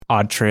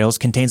Odd Trails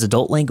contains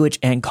adult language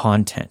and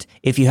content.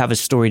 If you have a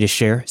story to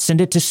share, send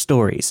it to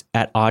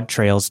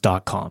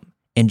stories@oddtrails.com.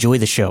 Enjoy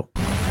the show.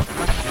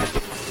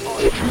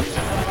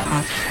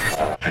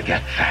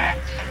 Forget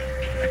facts.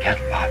 Forget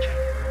logic.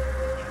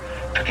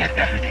 Forget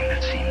everything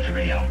that seems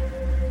real.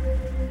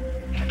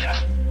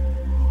 Just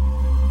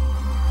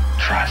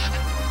trust.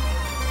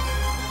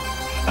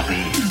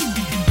 Believe.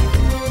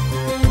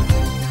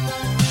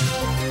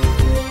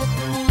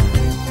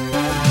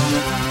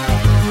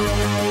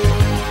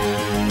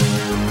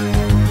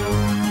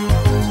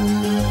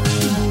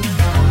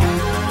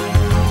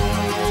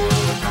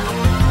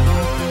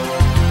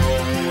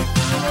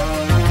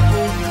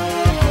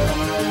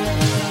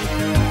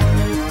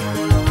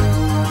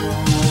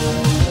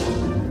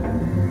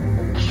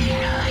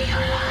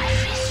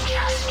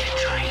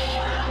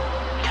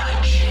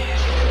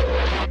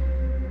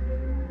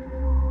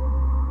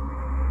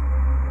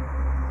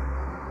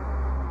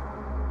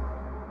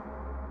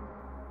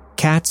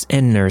 Cats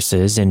and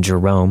Nurses in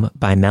Jerome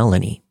by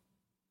Melanie.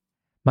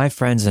 My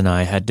friends and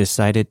I had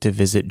decided to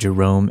visit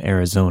Jerome,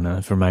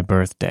 Arizona for my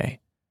birthday.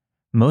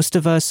 Most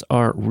of us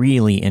are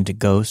really into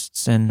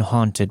ghosts and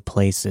haunted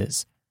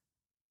places.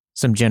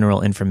 Some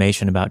general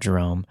information about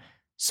Jerome,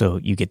 so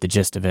you get the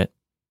gist of it.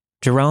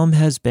 Jerome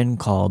has been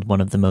called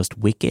one of the most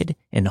wicked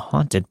and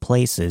haunted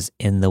places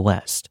in the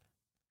West.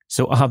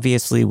 So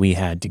obviously we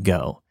had to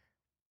go.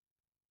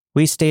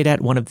 We stayed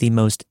at one of the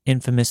most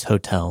infamous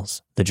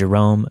hotels, the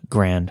Jerome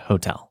Grand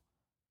Hotel.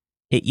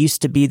 It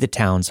used to be the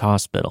town's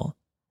hospital,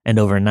 and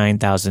over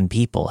 9,000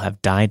 people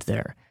have died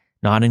there,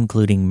 not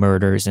including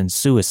murders and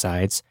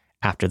suicides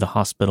after the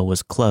hospital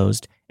was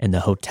closed and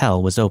the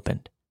hotel was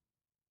opened.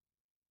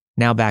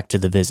 Now back to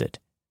the visit.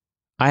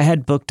 I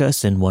had booked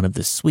us in one of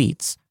the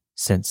suites,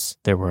 since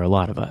there were a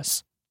lot of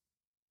us.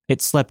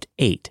 It slept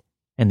 8,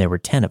 and there were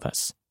 10 of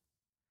us.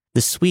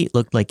 The suite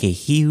looked like a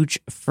huge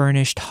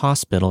furnished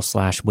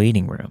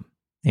hospital/waiting room.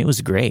 It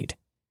was great.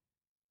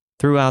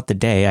 Throughout the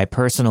day, I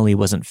personally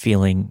wasn't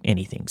feeling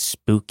anything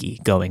spooky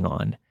going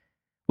on.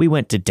 We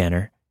went to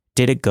dinner,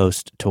 did a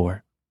ghost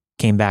tour,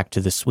 came back to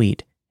the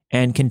suite,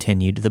 and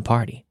continued the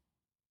party.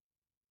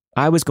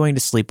 I was going to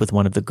sleep with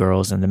one of the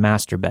girls in the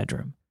master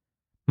bedroom.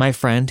 My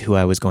friend, who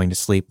I was going to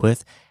sleep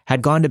with,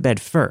 had gone to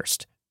bed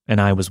first, and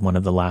I was one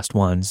of the last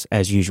ones,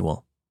 as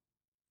usual.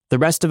 The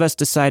rest of us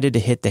decided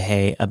to hit the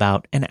hay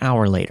about an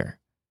hour later.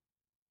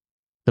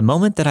 The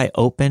moment that I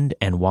opened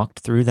and walked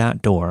through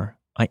that door,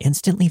 I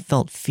instantly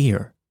felt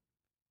fear.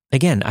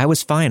 Again, I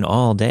was fine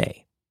all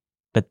day.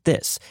 But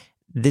this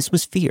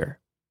was fear.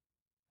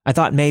 I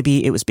thought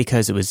maybe it was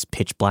because it was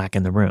pitch black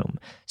in the room,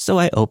 so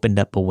I opened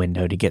up a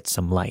window to get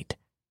some light.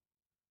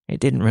 It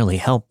didn't really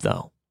help,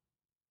 though.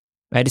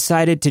 I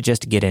decided to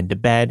just get into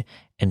bed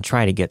and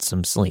try to get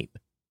some sleep.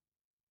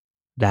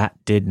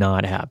 That did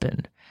not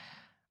happen.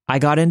 I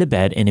got into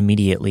bed and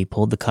immediately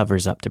pulled the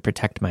covers up to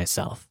protect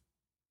myself.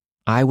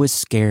 I was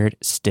scared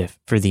stiff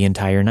for the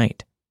entire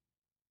night.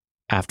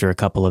 After a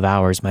couple of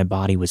hours, my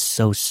body was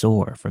so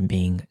sore from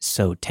being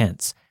so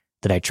tense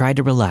that I tried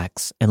to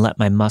relax and let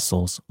my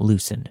muscles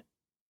loosen.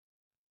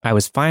 I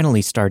was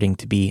finally starting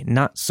to be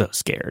not so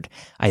scared.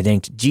 I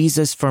thanked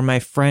Jesus for my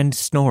friend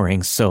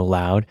snoring so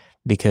loud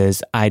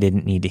because I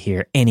didn't need to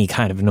hear any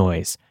kind of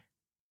noise.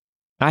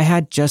 I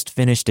had just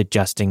finished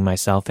adjusting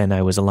myself and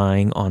I was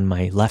lying on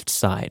my left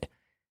side.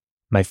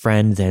 My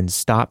friend then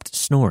stopped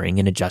snoring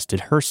and adjusted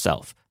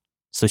herself,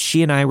 so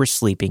she and I were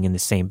sleeping in the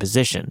same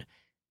position,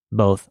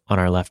 both on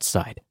our left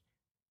side.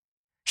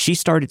 She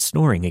started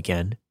snoring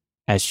again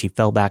as she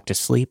fell back to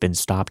sleep and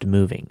stopped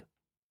moving.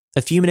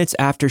 A few minutes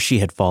after she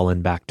had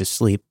fallen back to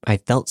sleep, I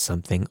felt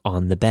something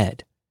on the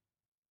bed.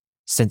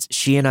 Since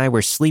she and I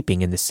were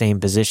sleeping in the same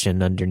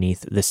position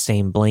underneath the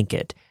same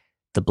blanket,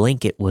 the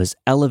blanket was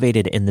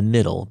elevated in the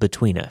middle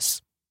between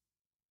us.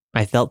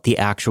 I felt the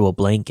actual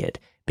blanket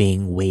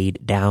being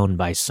weighed down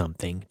by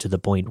something to the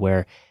point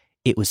where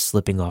it was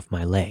slipping off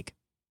my leg.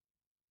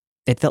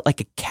 It felt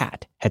like a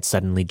cat had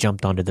suddenly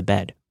jumped onto the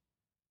bed.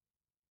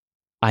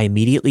 I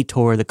immediately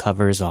tore the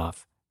covers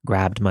off,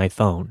 grabbed my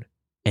phone,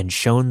 and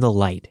shone the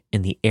light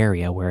in the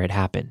area where it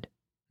happened.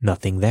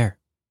 Nothing there.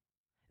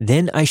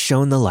 Then I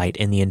shone the light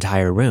in the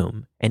entire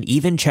room and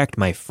even checked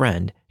my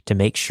friend to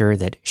make sure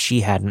that she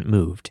hadn't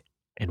moved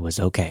and was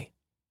okay.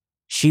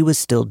 She was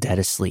still dead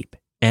asleep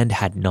and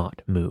had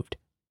not moved.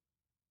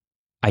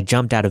 I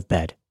jumped out of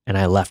bed and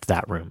I left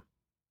that room.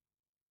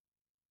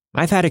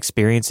 I've had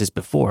experiences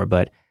before,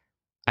 but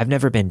I've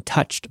never been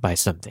touched by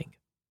something.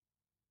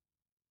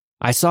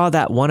 I saw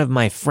that one of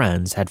my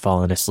friends had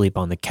fallen asleep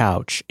on the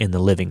couch in the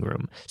living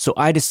room, so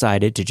I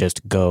decided to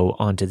just go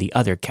onto the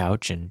other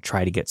couch and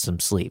try to get some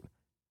sleep.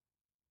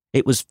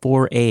 It was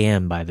 4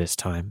 a.m. by this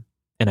time,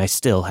 and I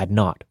still had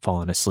not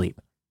fallen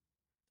asleep.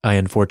 I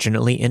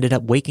unfortunately ended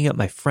up waking up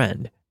my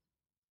friend.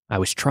 I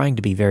was trying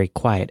to be very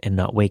quiet and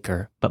not wake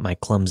her, but my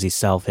clumsy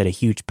self hit a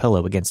huge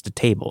pillow against a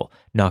table,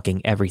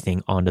 knocking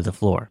everything onto the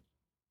floor.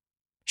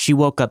 She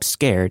woke up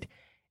scared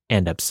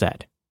and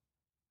upset.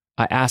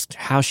 I asked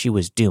how she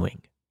was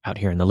doing out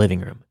here in the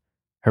living room.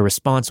 Her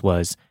response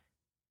was,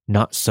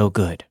 "Not so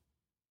good."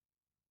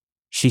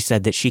 She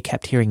said that she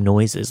kept hearing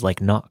noises like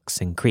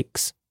knocks and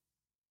creaks.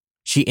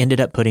 She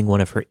ended up putting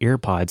one of her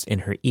earpods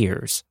in her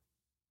ears.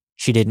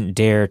 She didn't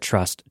dare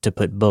trust to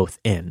put both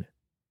in.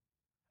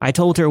 I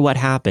told her what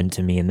happened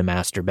to me in the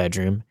master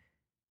bedroom.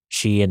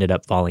 She ended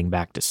up falling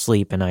back to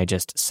sleep, and I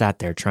just sat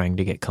there trying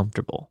to get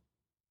comfortable.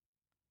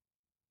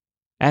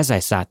 As I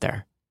sat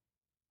there,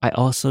 I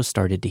also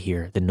started to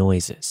hear the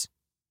noises.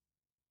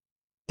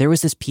 There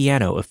was this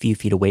piano a few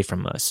feet away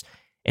from us,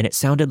 and it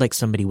sounded like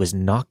somebody was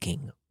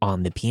knocking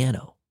on the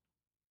piano.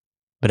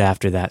 But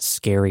after that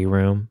scary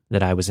room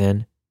that I was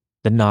in,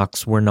 the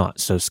knocks were not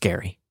so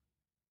scary.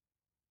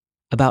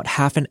 About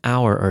half an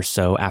hour or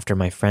so after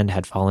my friend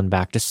had fallen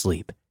back to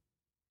sleep,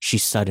 she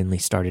suddenly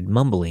started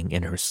mumbling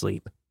in her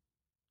sleep.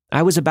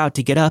 I was about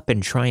to get up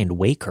and try and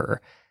wake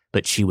her,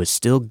 but she was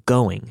still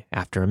going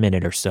after a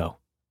minute or so,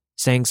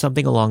 saying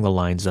something along the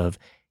lines of,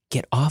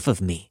 "Get off of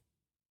me."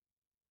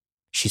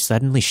 She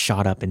suddenly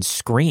shot up and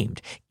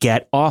screamed,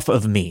 "Get off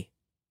of me!"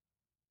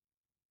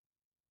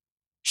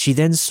 She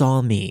then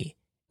saw me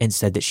and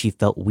said that she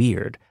felt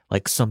weird,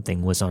 like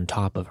something was on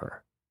top of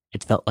her.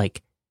 It felt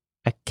like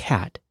a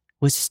cat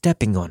was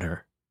stepping on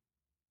her.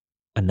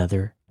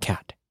 Another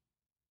cat.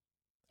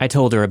 I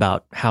told her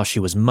about how she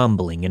was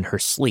mumbling in her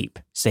sleep,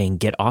 saying,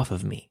 "Get off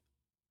of me."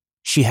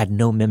 She had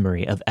no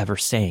memory of ever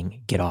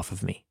saying, "Get off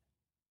of me,"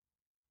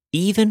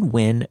 even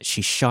when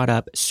she shot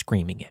up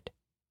screaming it.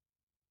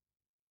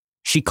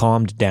 She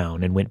calmed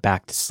down and went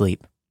back to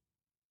sleep.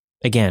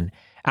 Again,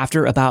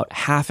 after about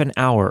half an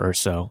hour or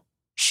so,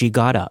 she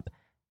got up,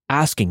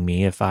 asking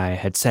me if I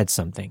had said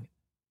something.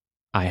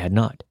 I had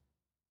not.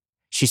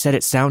 She said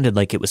it sounded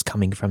like it was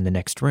coming from the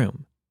next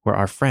room, where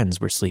our friends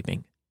were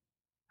sleeping.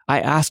 I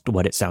asked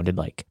what it sounded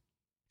like.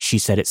 She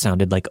said it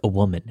sounded like a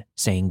woman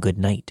saying good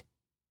night.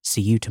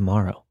 See you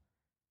tomorrow.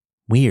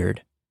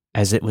 Weird,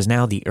 as it was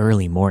now the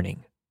early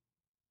morning.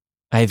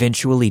 I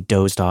eventually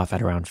dozed off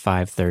at around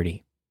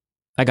 5:30.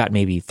 I got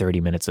maybe 30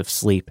 minutes of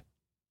sleep.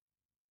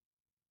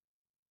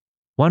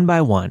 One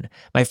by one,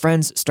 my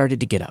friends started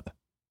to get up.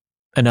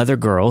 Another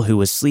girl who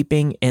was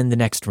sleeping in the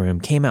next room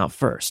came out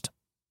first.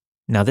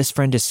 Now this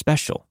friend is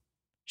special.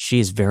 She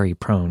is very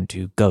prone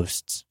to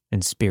ghosts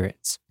and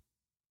spirits.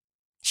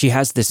 She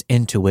has this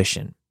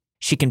intuition.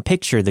 She can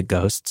picture the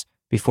ghosts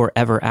before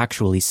ever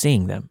actually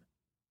seeing them.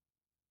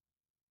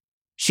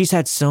 She's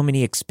had so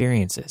many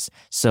experiences,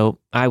 so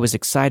I was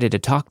excited to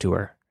talk to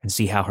her and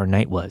see how her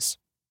night was.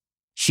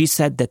 She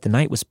said that the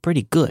night was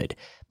pretty good,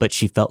 but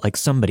she felt like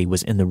somebody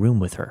was in the room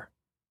with her.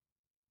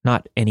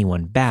 Not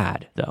anyone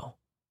bad, though.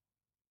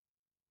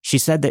 She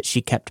said that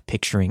she kept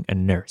picturing a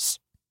nurse.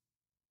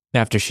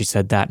 After she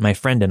said that, my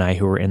friend and I,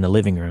 who were in the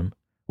living room,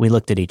 we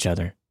looked at each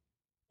other,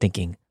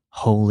 thinking,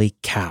 holy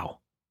cow.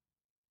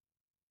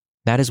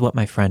 That is what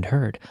my friend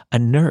heard, a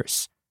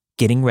nurse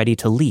getting ready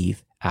to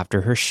leave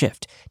after her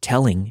shift,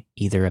 telling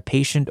either a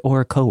patient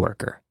or a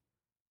coworker,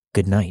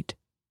 "Good night.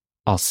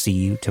 I'll see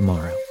you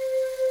tomorrow."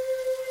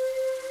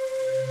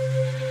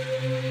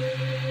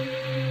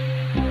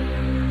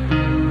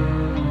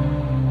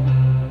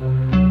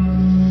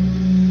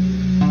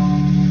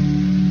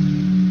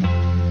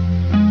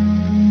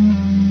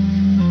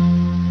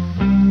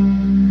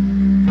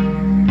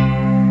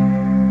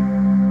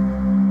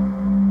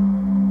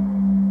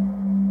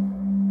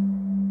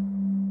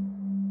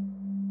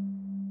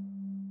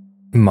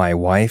 My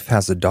Wife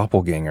Has a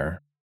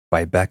Doppelganger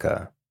by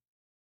Becca.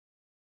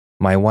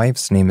 My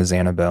wife's name is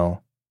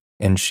Annabelle,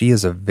 and she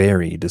is a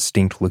very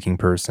distinct-looking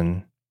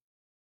person.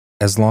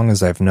 As long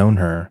as I've known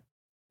her,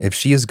 if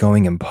she is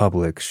going in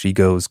public, she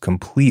goes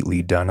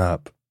completely done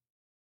up.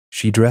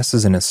 She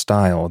dresses in a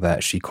style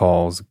that she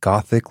calls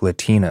Gothic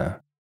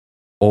Latina,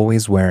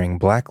 always wearing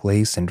black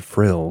lace and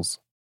frills,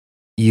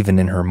 even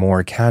in her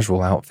more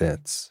casual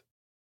outfits.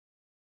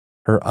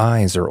 Her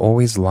eyes are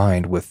always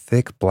lined with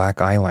thick black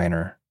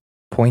eyeliner,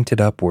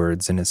 pointed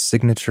upwards in a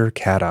signature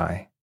cat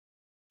eye.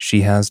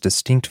 She has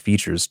distinct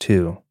features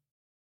too.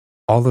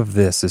 All of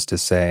this is to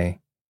say,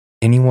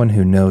 anyone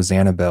who knows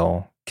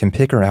Annabelle can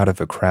pick her out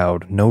of a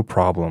crowd no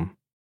problem.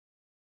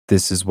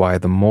 This is why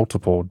the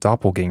multiple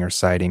doppelganger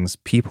sightings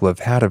people have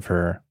had of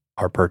her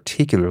are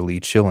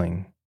particularly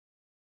chilling.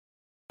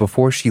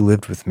 Before she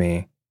lived with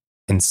me,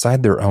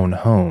 inside their own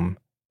home,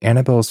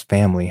 Annabelle's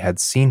family had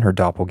seen her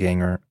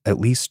doppelganger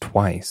at least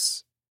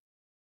twice.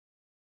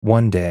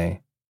 One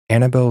day,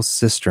 Annabelle's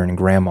sister and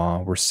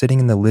grandma were sitting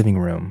in the living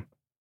room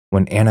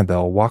when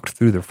Annabelle walked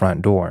through the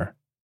front door.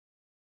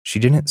 She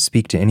didn't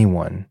speak to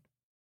anyone,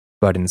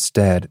 but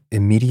instead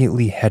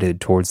immediately headed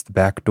towards the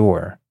back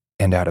door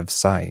and out of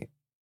sight.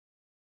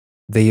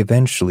 They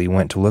eventually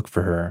went to look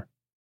for her,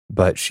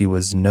 but she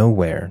was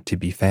nowhere to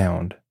be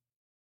found.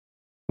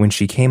 When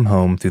she came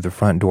home through the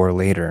front door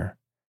later,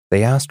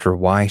 they asked her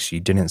why she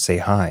didn't say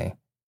hi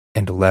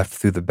and left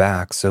through the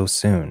back so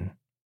soon.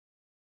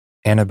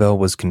 Annabelle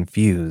was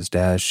confused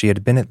as she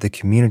had been at the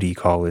community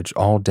college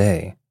all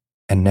day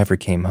and never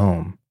came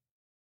home,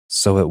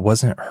 so it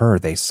wasn't her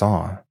they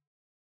saw.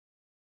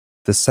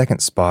 The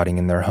second spotting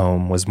in their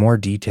home was more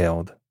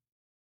detailed.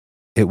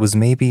 It was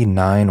maybe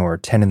 9 or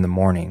 10 in the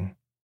morning.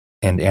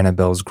 and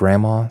Annabelle's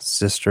grandma,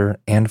 sister,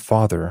 and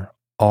father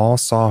all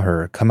saw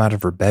her come out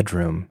of her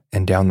bedroom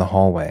and down the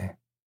hallway.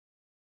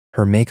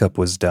 Her makeup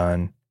was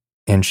done,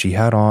 and she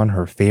had on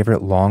her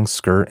favorite long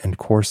skirt and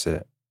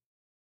corset.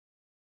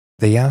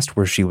 They asked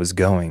where she was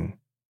going,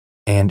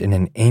 and in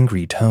an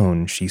angry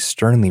tone, she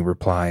sternly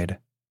replied,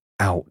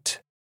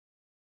 "Out."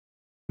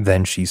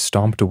 Then she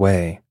stomped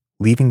away,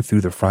 leaving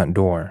through the front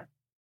door.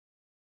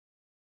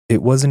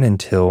 It wasn't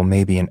until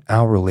maybe an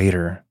hour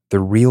later the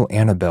real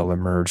Annabelle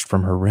emerged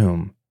from her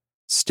room,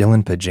 still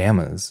in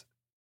pajamas,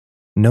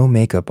 no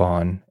makeup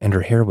on, and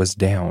her hair was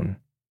down.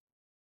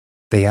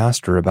 They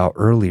asked her about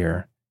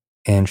earlier,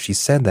 and she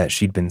said that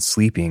she'd been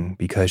sleeping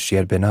because she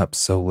had been up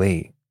so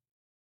late.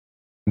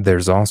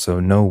 There's also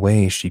no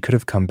way she could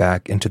have come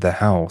back into the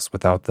house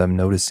without them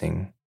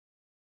noticing.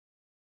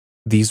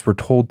 These were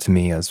told to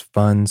me as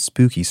fun,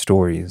 spooky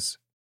stories.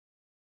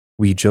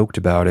 We joked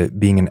about it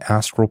being an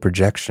astral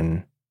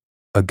projection,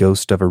 a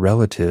ghost of a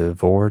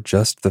relative, or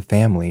just the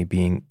family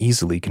being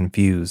easily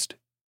confused.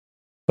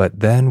 But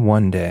then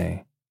one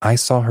day, I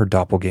saw her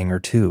doppelganger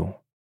too.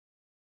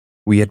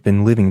 We had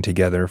been living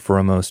together for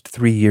almost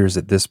 3 years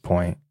at this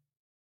point,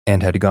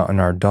 and had gotten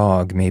our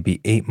dog maybe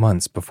 8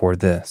 months before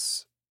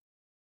this.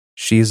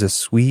 She is a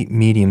sweet,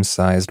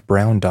 medium-sized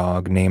brown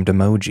dog named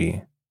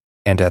Emoji,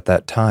 and at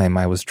that time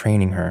I was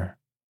training her.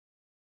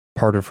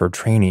 Part of her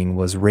training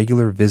was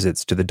regular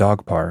visits to the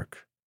dog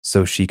park,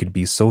 so she could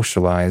be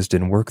socialized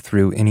and work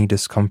through any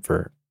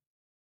discomfort.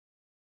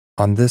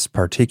 On this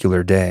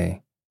particular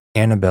day,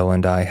 Annabelle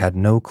and I had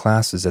no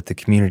classes at the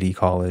community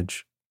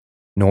college,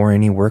 nor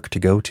any work to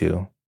go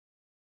to.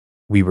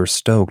 We were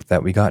stoked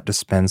that we got to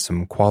spend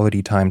some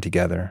quality time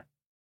together.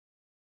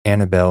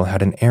 Annabelle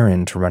had an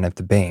errand to run at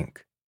the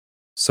bank,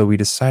 so we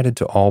decided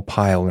to all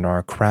pile in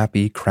our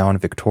crappy Crown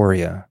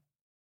Victoria,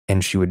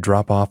 and she would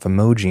drop off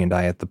Emoji and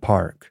I at the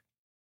park,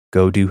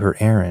 go do her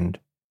errand,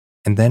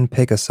 and then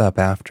pick us up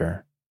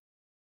after.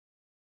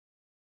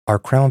 Our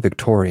Crown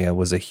Victoria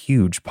was a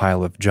huge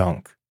pile of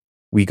junk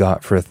we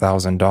got for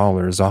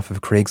 $1,000 off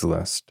of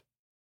Craigslist.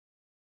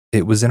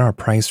 It was in our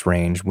price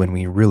range when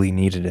we really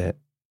needed it.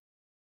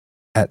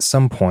 At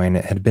some point,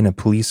 it had been a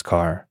police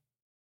car,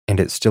 and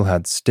it still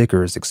had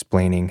stickers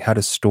explaining how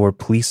to store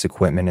police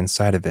equipment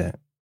inside of it.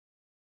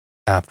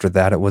 After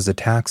that, it was a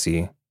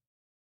taxi,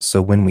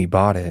 so when we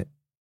bought it,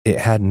 it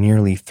had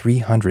nearly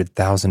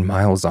 300,000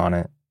 miles on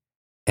it,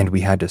 and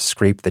we had to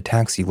scrape the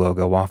taxi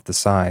logo off the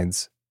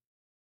sides.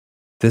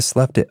 This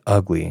left it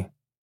ugly,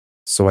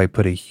 so I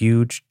put a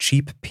huge,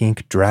 cheap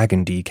pink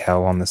dragon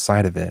decal on the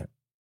side of it.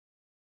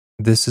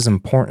 This is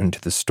important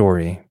to the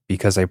story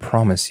because I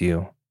promise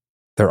you,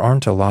 there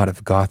aren't a lot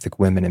of gothic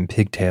women in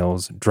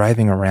pigtails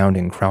driving around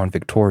in Crown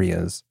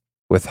Victorias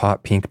with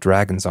hot pink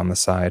dragons on the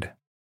side.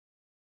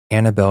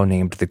 Annabelle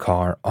named the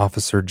car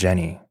Officer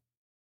Jenny.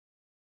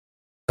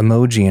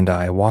 Emoji and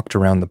I walked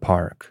around the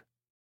park.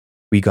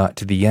 We got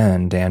to the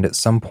end, and at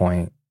some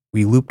point,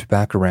 we looped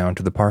back around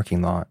to the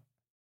parking lot,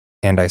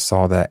 and I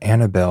saw that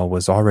Annabelle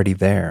was already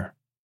there.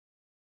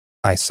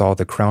 I saw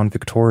the Crown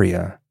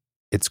Victoria,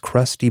 its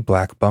crusty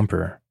black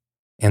bumper,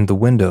 and the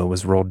window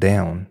was rolled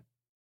down.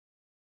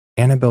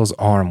 Annabelle's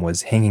arm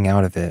was hanging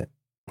out of it,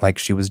 like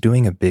she was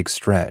doing a big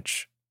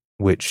stretch,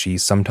 which she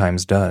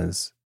sometimes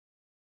does.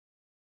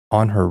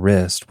 On her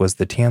wrist was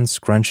the tan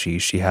scrunchie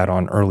she had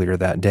on earlier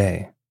that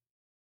day.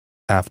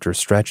 After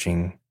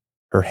stretching,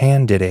 her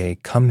hand did a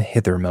come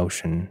hither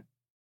motion.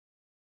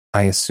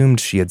 I assumed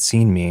she had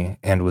seen me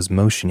and was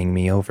motioning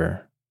me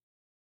over.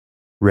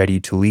 Ready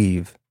to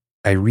leave,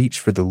 I reach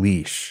for the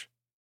leash,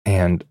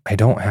 and I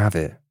don't have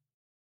it.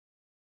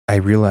 I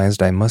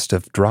realized I must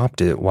have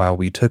dropped it while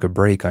we took a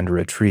break under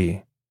a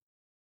tree,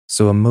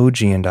 so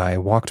Emoji and I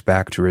walked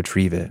back to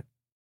retrieve it.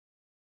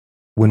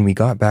 When we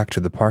got back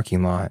to the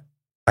parking lot,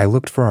 I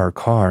looked for our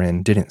car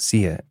and didn't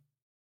see it.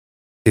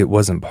 It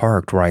wasn't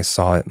parked where I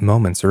saw it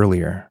moments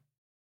earlier.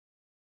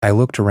 I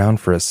looked around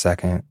for a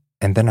second,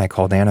 and then I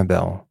called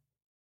Annabelle,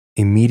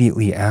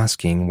 immediately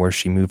asking where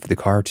she moved the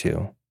car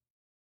to.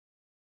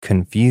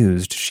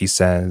 Confused, she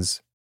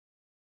says,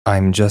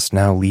 "I'm just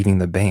now leaving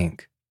the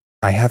bank.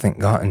 I haven't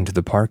gotten to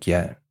the park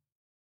yet."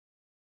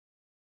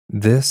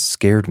 This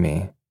scared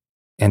me,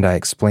 and I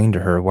explained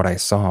to her what I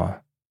saw.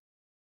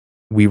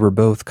 We were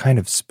both kind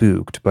of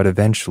spooked, but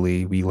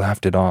eventually we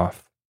laughed it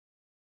off.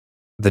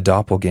 The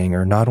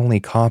doppelganger not only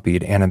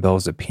copied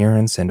Annabelle's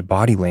appearance and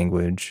body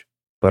language,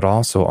 but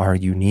also our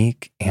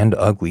unique and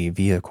ugly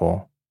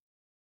vehicle.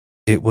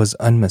 It was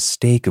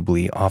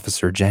unmistakably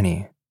Officer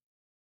Jenny.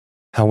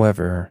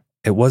 However,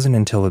 it wasn't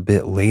until a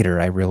bit later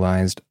I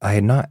realized I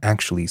had not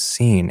actually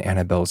seen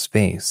Annabelle's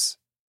face,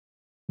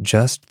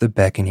 just the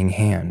beckoning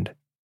hand.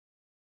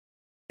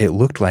 It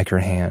looked like her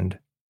hand,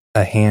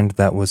 a hand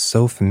that was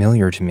so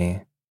familiar to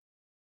me.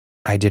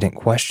 I didn't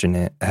question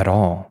it at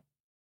all.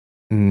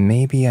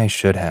 Maybe I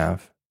should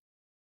have.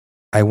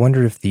 I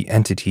wonder if the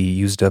entity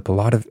used up a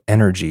lot of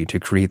energy to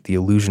create the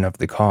illusion of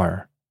the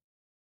car,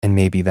 and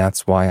maybe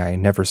that's why I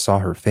never saw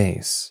her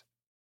face.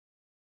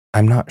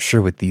 I'm not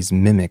sure what these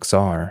mimics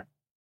are,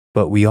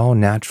 but we all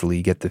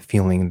naturally get the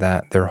feeling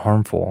that they're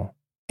harmful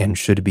and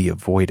should be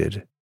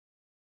avoided.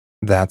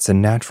 That's a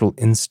natural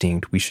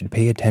instinct we should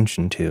pay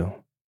attention to.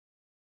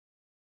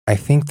 I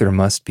think there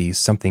must be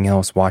something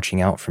else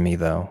watching out for me,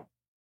 though.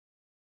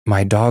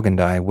 My dog and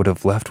I would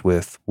have left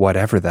with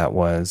whatever that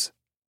was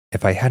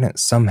if I hadn't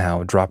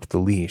somehow dropped the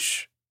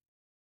leash.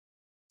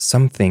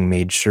 Something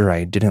made sure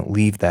I didn't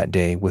leave that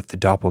day with the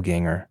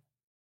doppelganger,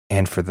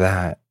 and for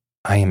that,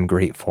 I am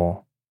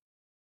grateful.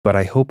 But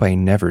I hope I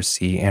never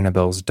see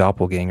Annabelle's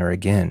doppelganger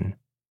again.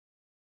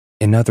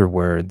 In other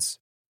words,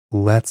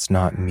 let's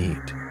not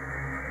meet.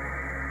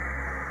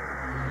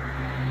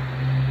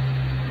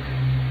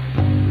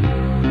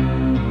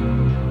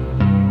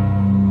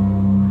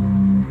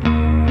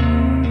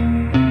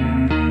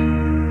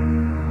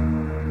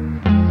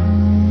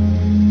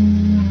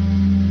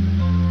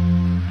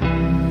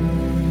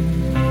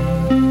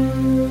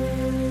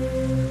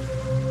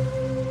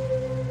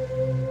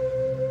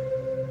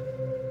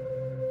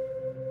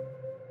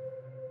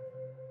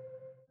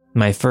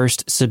 My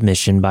first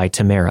submission by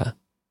Tamara.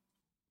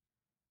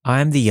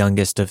 I'm the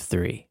youngest of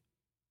 3.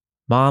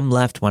 Mom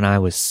left when I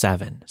was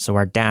 7, so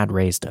our dad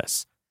raised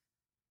us.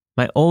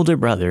 My older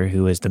brother,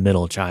 who is the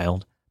middle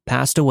child,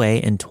 passed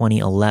away in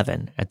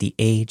 2011 at the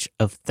age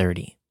of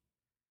 30.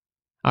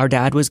 Our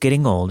dad was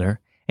getting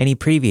older, and he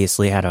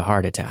previously had a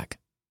heart attack.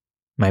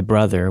 My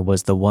brother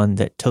was the one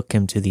that took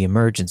him to the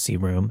emergency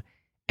room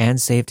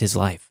and saved his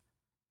life.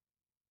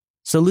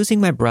 So losing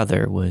my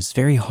brother was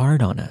very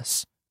hard on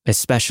us,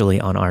 especially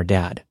on our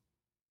dad.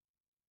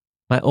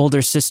 My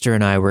older sister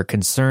and I were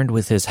concerned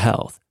with his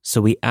health, so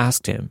we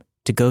asked him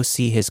to go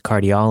see his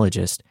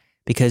cardiologist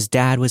because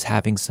Dad was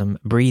having some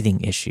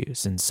breathing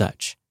issues and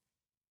such.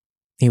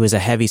 He was a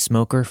heavy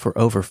smoker for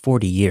over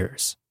 40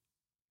 years.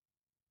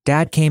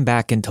 Dad came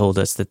back and told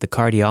us that the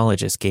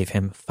cardiologist gave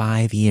him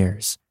 5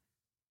 years.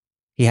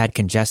 He had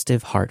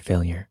congestive heart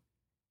failure.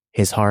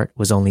 His heart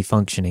was only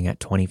functioning at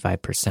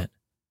 25%.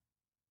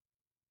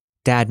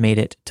 Dad made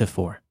it to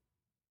 4.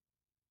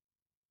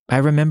 I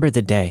remember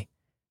the day.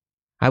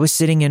 I was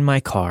sitting in my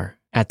car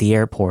at the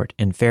airport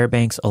in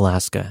Fairbanks,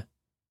 Alaska.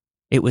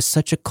 It was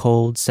such a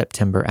cold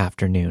September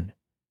afternoon.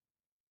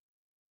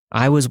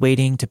 I was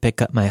waiting to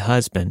pick up my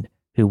husband,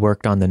 who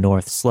worked on the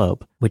North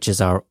Slope, which is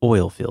our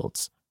oil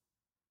fields.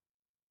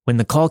 When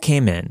the call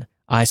came in,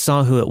 I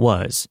saw who it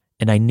was,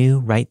 and I knew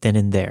right then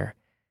and there.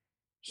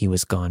 He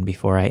was gone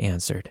before I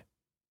answered.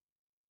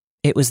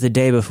 It was the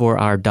day before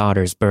our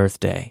daughter's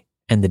birthday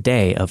and the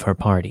day of her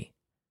party.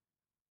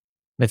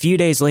 A few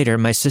days later,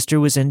 my sister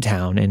was in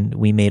town and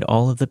we made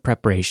all of the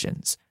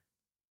preparations.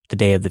 The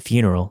day of the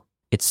funeral,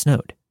 it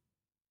snowed.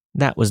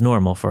 That was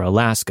normal for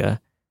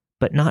Alaska,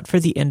 but not for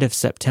the end of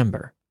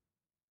September.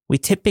 We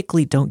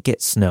typically don't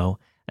get snow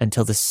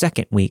until the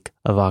second week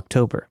of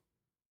October.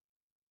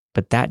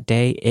 But that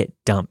day it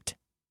dumped.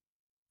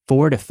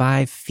 4 to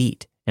 5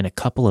 feet in a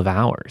couple of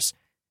hours,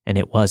 and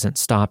it wasn't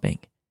stopping.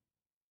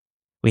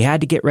 We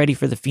had to get ready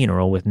for the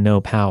funeral with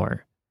no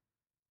power.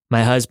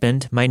 My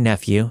husband, my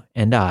nephew,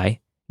 and I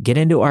get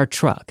into our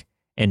truck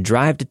and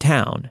drive to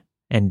town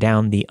and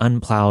down the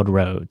unplowed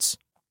roads.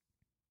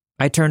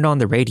 I turned on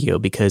the radio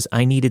because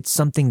I needed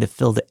something to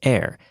fill the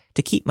air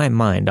to keep my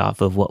mind off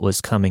of what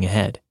was coming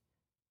ahead.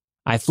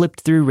 I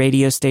flipped through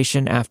radio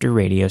station after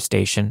radio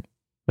station,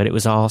 but it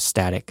was all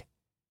static.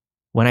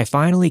 When I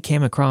finally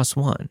came across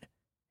one,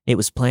 it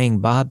was playing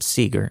Bob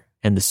Seger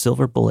and the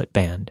Silver Bullet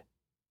Band.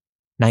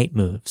 Night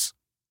Moves.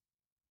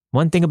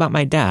 One thing about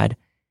my dad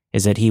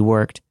is that he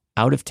worked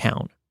out of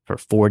town for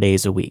 4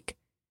 days a week.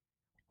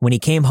 When he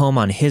came home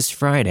on his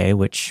Friday,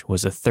 which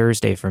was a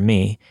Thursday for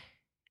me,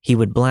 he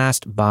would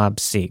blast Bob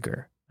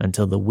Seger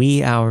until the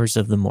wee hours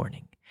of the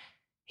morning.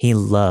 He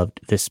loved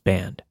this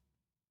band.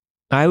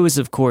 I was,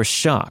 of course,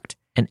 shocked,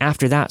 and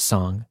after that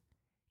song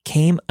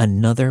came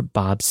another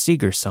Bob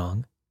Seger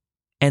song,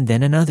 and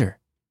then another.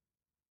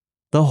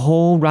 The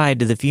whole ride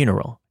to the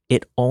funeral,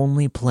 it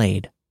only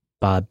played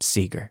Bob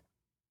Seger.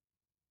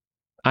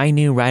 I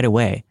knew right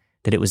away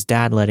that it was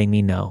Dad letting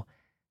me know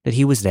that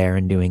he was there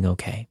and doing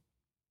okay.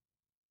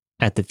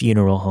 At the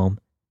funeral home,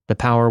 the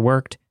power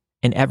worked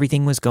and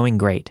everything was going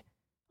great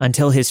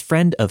until his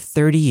friend of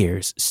 30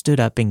 years stood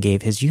up and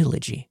gave his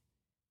eulogy.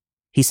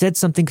 He said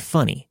something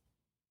funny,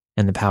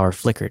 and the power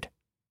flickered.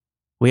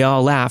 We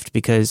all laughed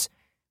because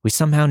we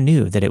somehow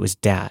knew that it was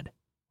Dad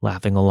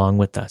laughing along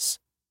with us.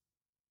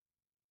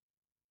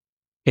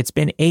 It's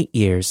been 8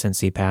 years since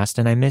he passed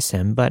and I miss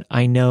him, but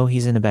I know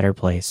he's in a better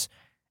place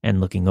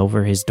and looking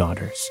over his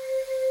daughters.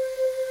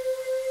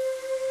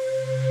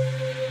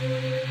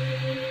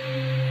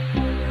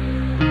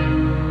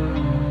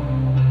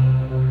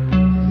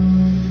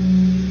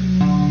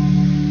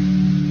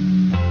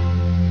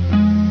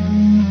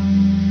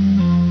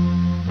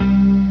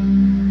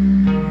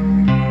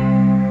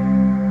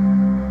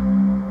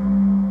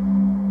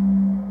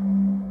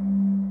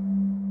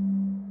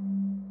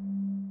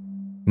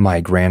 My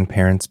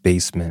Grandparents'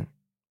 Basement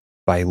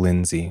by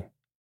Lindsay.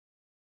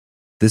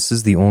 This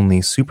is the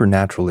only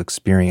supernatural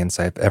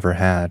experience I've ever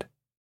had,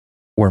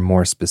 or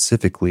more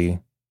specifically,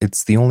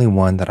 It's the only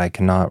one that I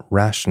cannot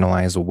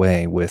rationalize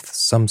away with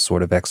some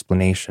sort of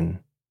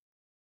explanation.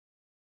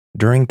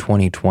 During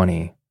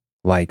 2020,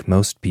 like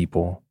most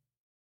people,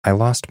 I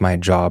lost my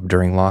job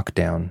during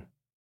lockdown.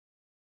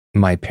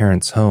 My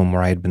parents' home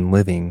where I had been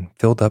living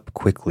filled up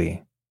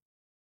quickly.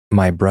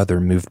 My brother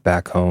moved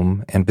back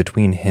home, and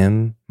between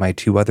him, my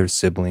 2 other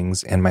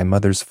siblings, and my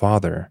mother's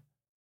father,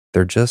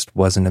 there just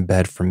wasn't a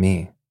bed for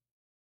me.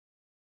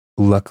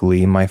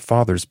 Luckily, my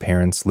father's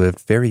parents lived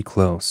very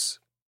close,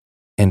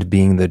 and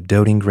being the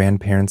doting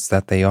grandparents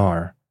that they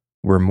are,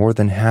 were more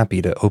than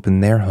happy to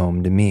open their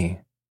home to me.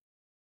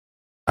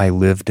 I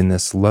lived in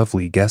this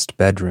lovely guest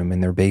bedroom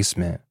in their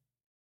basement,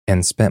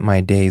 and spent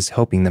my days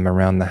helping them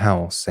around the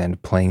house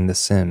and playing The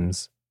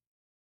Sims.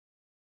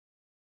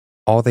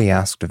 All they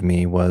asked of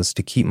me was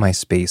to keep my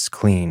space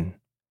clean,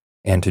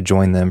 and to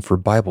join them for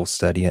Bible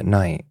study at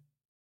night.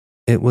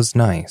 It was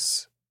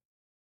nice.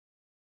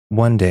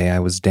 One day I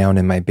was down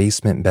in my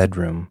basement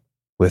bedroom,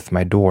 with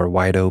my door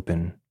wide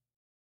open.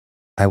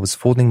 I was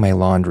folding my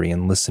laundry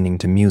and listening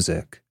to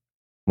music,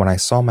 when I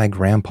saw my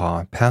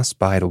grandpa pass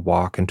by to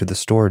walk into the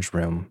storage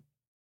room,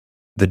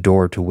 the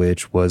door to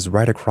which was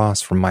right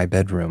across from my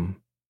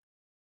bedroom.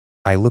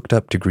 I looked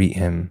up to greet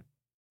him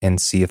and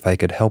see if I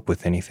could help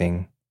with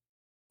anything,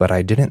 but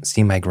I didn't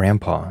see my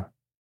grandpa.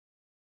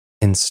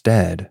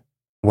 Instead,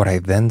 what I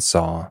then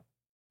saw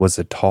was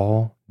a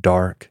tall,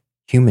 dark,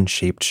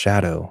 human-shaped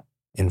shadow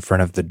in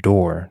front of the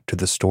door to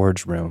the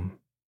storage room.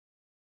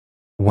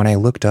 When I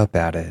looked up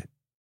at it,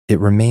 it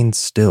remained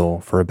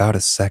still for about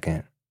a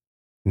second,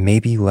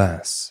 maybe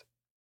less,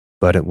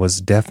 but it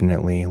was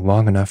definitely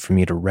long enough for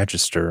me to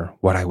register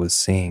what I was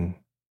seeing.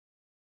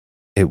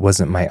 It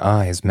wasn't my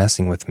eyes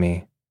messing with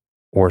me,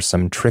 or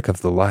some trick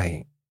of the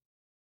light,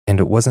 and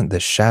it wasn't the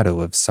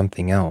shadow of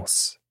something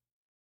else.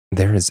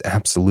 There is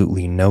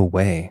absolutely no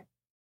way.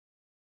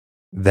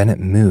 Then it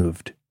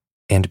moved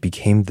and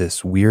became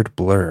this weird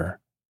blur,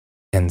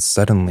 and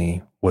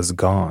suddenly was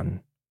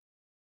gone.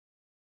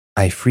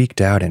 I freaked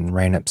out and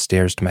ran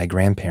upstairs to my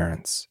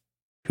grandparents,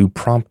 who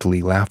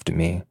promptly laughed at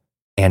me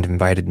and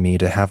invited me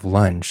to have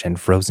lunch and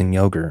frozen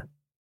yogurt.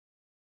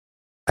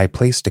 I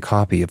placed a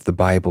copy of the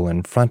Bible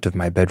in front of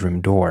my bedroom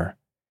door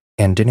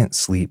and didn't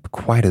sleep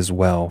quite as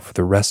well for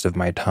the rest of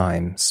my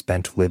time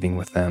spent living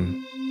with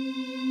them.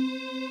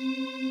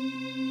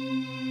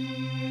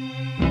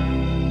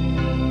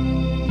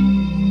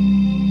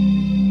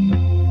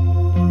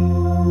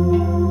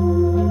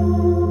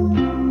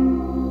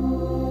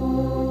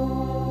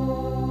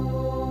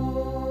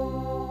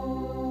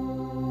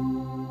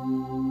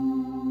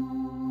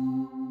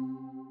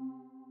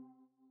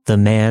 The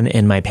Man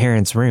in My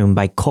Parents' Room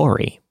by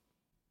Corey.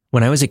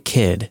 When I was a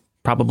kid,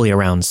 probably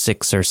around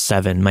 6 or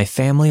 7, my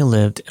family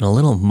lived in a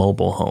little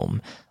mobile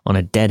home on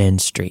a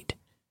dead-end street.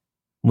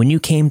 When you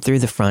came through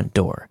the front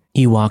door,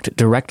 you walked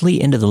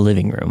directly into the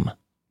living room,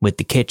 with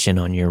the kitchen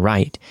on your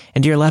right,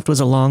 and to your left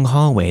was a long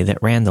hallway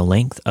that ran the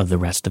length of the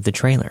rest of the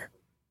trailer.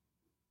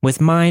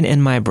 With mine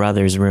and my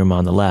brother's room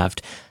on the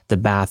left, the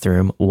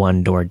bathroom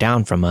one door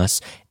down from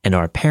us, and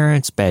our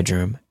parents'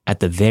 bedroom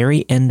at the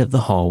very end of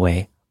the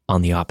hallway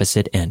on the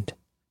opposite end.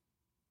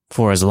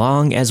 For as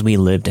long as we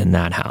lived in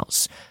that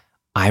house,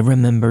 I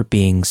remember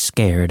being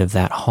scared of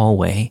that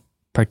hallway,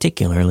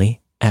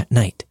 particularly at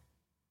night.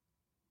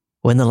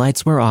 When the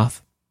lights were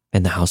off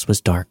and the house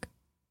was dark,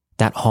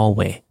 that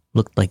hallway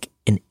looked like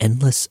an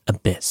endless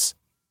abyss.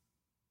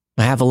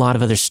 I have a lot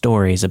of other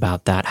stories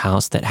about that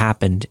house that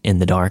happened in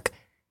the dark,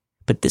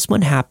 but this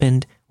one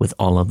happened with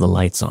all of the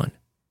lights on.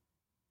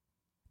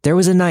 There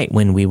was a night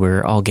when we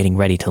were all getting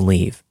ready to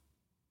leave.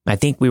 I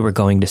think we were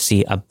going to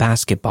see a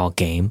basketball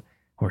game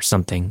or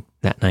something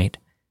that night.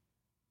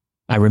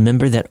 I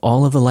remember that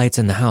all of the lights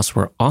in the house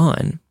were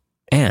on,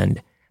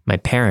 and my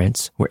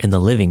parents were in the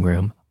living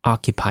room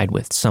occupied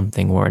with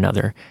something or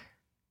another.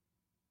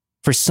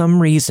 For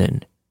some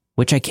reason,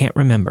 which I can't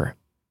remember,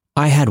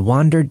 I had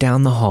wandered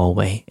down the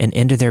hallway and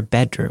into their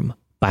bedroom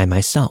by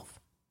myself.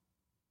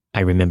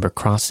 I remember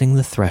crossing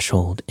the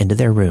threshold into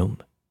their room,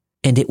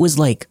 and it was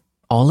like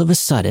all of a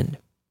sudden,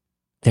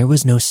 there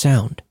was no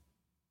sound.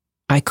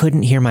 I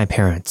couldn't hear my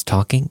parents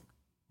talking,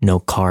 no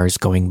cars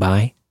going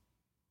by,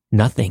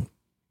 nothing.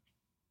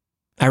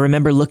 I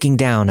remember looking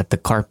down at the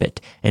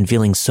carpet and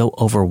feeling so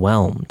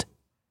overwhelmed,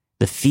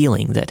 the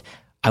feeling that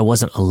I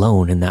wasn't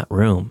alone in that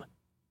room,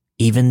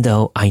 even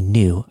though I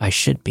knew I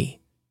should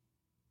be.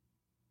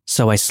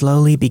 So I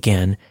slowly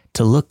began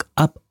to look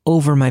up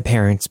over my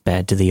parents'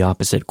 bed to the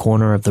opposite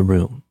corner of the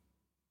room.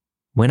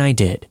 When I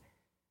did,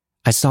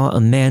 I saw a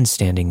man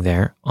standing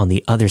there on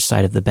the other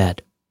side of the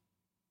bed.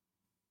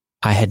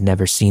 I had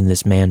never seen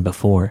this man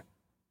before,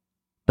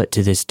 but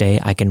to this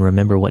day I can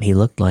remember what he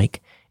looked like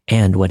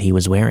and what he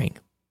was wearing.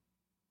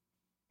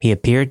 He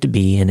appeared to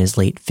be in his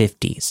late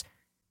 50s,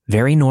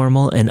 very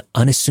normal and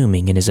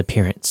unassuming in his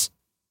appearance.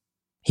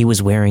 He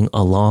was wearing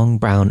a long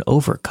brown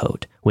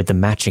overcoat with a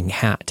matching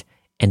hat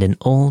and an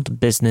old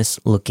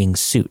business-looking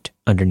suit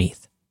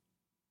underneath.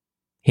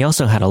 He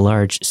also had a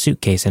large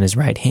suitcase in his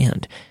right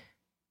hand.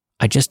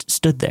 I just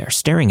stood there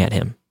staring at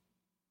him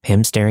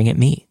staring at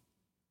me.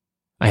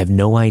 I have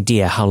no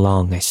idea how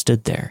long I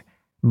stood there,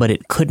 but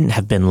it couldn't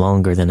have been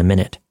longer than a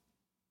minute.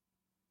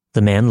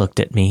 The man looked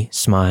at me,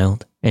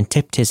 smiled, and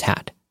tipped his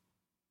hat.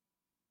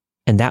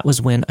 And that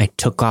was when I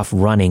took off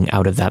running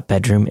out of that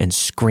bedroom and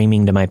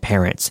screaming to my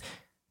parents,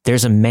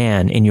 "There's a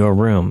man in your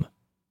room."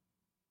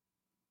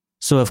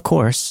 So of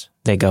course,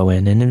 they go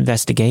in and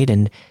investigate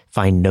and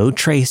find no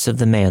trace of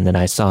the man that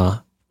I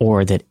saw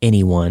or that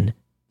anyone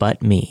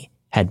but me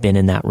had been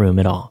in that room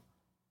at all.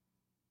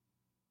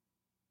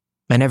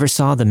 I never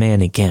saw the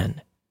man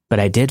again, but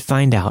I did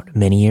find out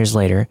many years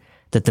later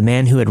that the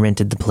man who had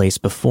rented the place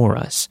before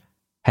us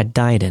had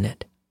died in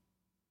it.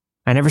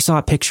 I never saw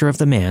a picture of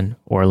the man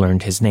or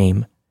learned his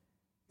name,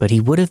 but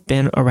he would have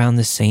been around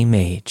the same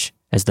age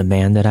as the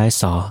man that I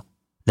saw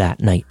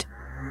that night.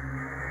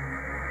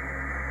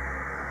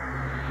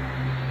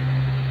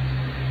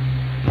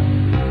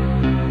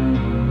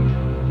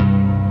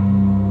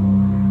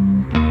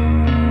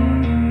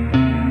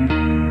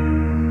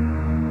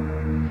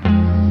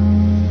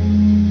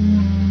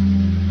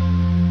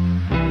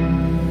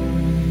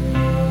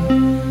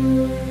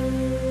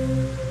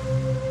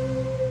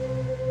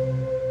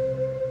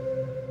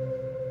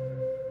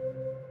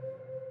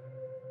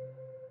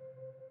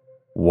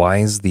 Why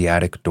is the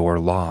Attic Door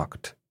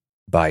Locked?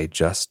 By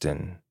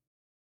Justin.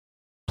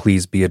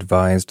 Please be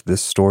advised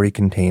this story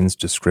contains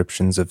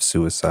descriptions of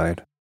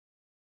suicide.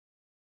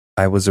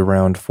 I was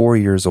around 4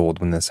 years old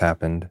when this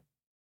happened.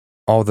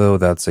 Although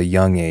that's a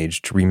young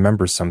age to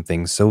remember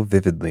something so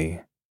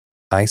vividly,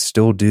 I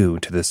still do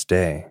to this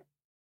day.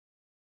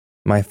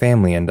 My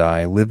family and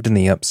I lived in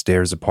the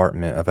upstairs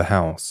apartment of a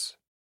house.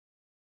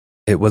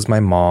 It was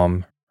my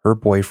mom, her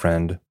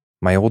boyfriend,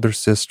 my older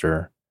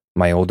sister,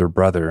 my older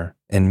brother,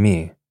 and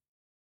me.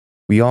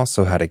 We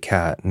also had a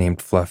cat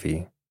named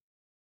Fluffy.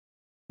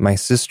 My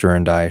sister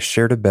and I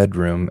shared a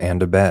bedroom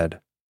and a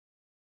bed.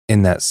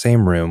 In that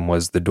same room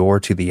was the door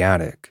to the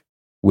attic,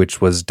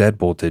 which was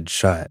deadbolted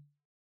shut,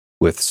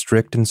 with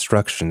strict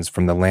instructions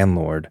from the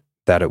landlord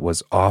that it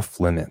was off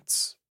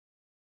limits.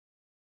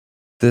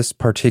 This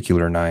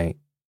particular night,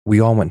 we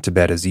all went to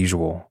bed as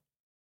usual.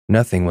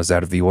 Nothing was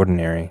out of the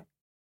ordinary.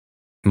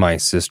 My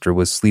sister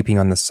was sleeping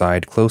on the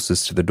side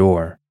closest to the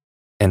door,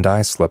 and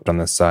I slept on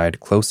the side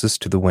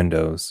closest to the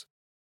windows.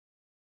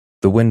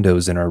 The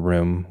windows in our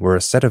room were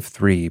a set of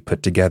 3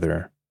 put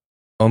together,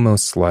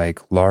 almost like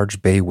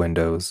large bay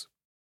windows.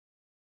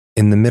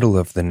 In the middle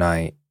of the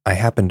night, I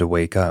happened to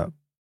wake up,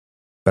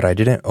 but I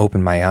didn't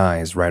open my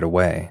eyes right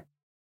away.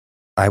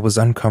 I was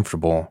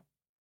uncomfortable,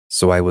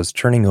 so I was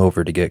turning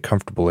over to get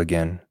comfortable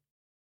again.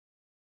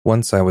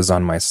 Once I was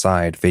on my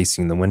side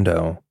facing the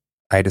window,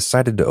 I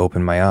decided to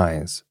open my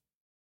eyes.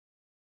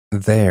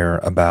 There,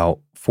 about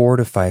 4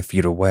 to 5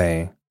 feet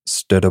away,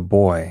 stood a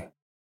boy.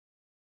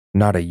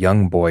 Not a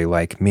young boy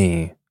like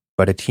me,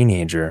 but a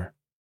teenager,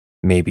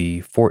 maybe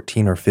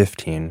 14 or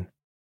 15.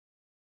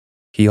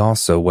 He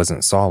also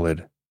wasn't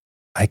solid.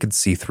 I could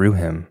see through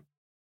him.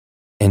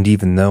 And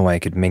even though I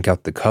could make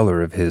out the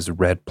color of his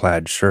red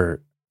plaid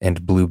shirt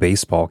and blue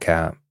baseball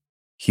cap,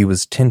 he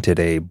was tinted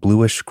a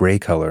bluish-gray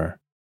color,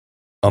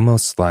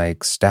 almost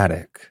like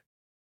static.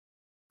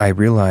 I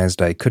realized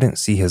I couldn't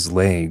see his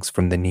legs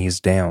from the knees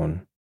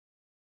down.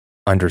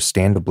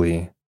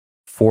 Understandably,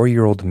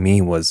 4-year-old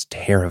me was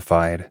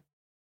terrified.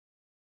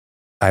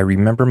 I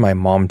remember my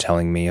mom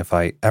telling me if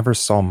I ever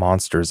saw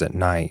monsters at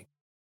night,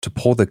 to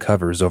pull the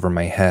covers over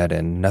my head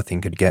and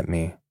nothing could get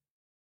me.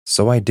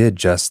 So I did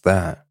just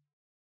that,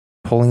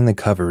 pulling the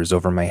covers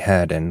over my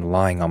head and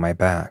lying on my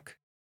back.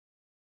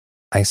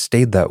 I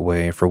stayed that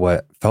way for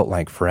what felt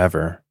like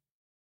forever.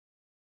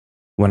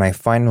 When I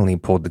finally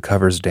pulled the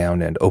covers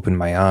down and opened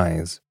my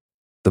eyes,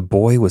 the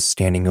boy was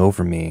standing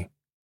over me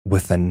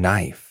with a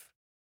knife.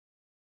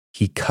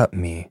 He cut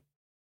me,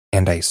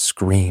 and I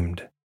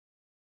screamed.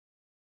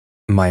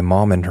 My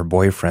mom and her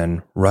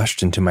boyfriend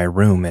rushed into my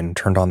room and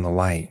turned on the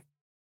light.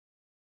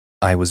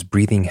 I was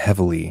breathing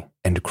heavily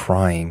and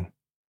crying,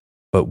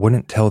 but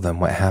wouldn't tell them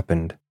what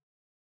happened.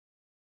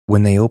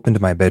 When they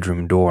opened my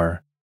bedroom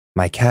door,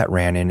 my cat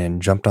ran in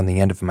and jumped on the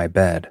end of my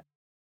bed,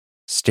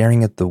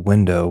 staring at the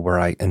window where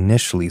I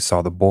initially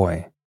saw the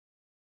boy.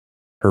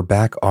 Her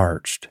back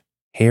arched,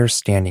 hair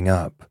standing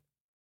up,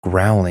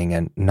 growling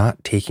and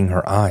not taking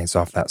her eyes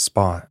off that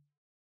spot.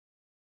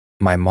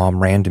 My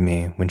mom ran to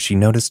me when she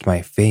noticed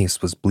my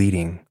face was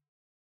bleeding,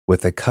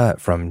 with a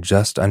cut from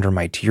just under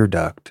my tear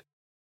duct,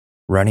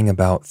 running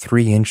about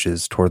 3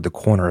 inches toward the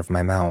corner of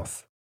my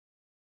mouth.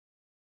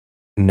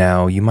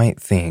 Now, you might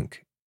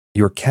think,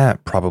 your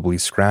cat probably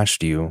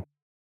scratched you,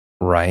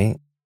 right?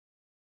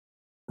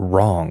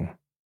 Wrong.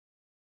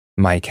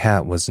 My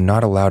cat was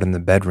not allowed in the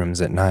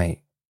bedrooms at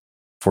night,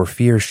 for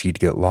fear she'd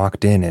get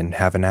locked in and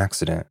have an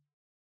accident.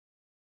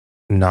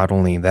 Not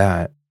only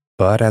that,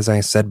 but as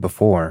I said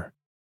before,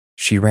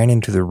 she ran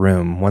into the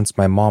room once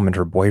my mom and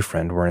her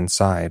boyfriend were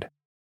inside.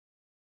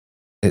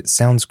 It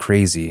sounds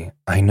crazy,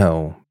 I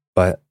know,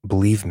 but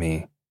believe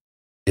me,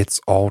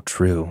 it's all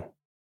true.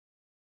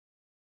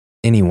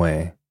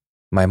 Anyway,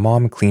 my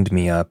mom cleaned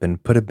me up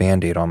and put a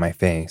Band-Aid on my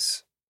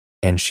face,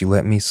 and she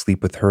let me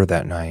sleep with her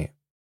that night.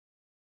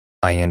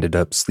 I ended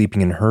up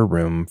sleeping in her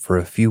room for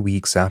a few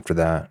weeks after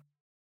that.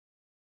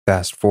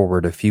 Fast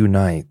forward a few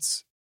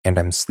nights, and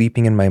I'm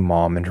sleeping in my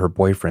mom and her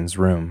boyfriend's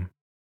room.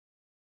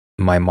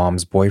 My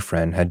mom's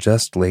boyfriend had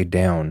just laid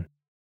down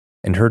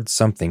and heard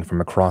something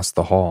from across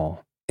the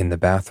hall in the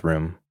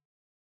bathroom.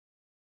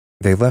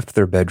 They left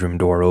their bedroom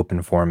door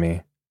open for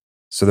me,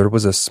 so there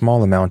was a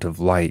small amount of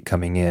light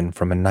coming in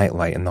from a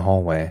nightlight in the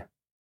hallway.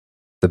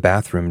 The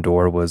bathroom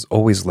door was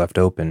always left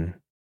open.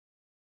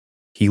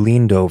 He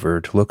leaned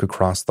over to look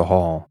across the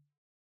hall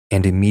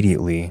and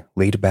immediately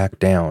laid back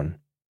down,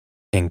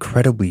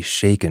 incredibly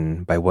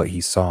shaken by what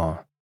he saw.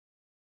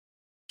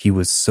 He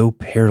was so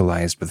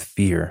paralyzed with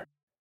fear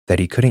that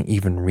he couldn't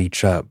even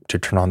reach up to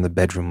turn on the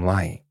bedroom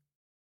light.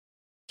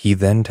 He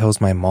then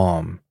tells my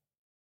mom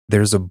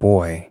there's a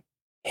boy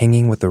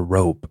hanging with a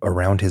rope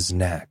around his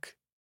neck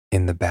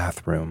in the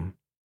bathroom.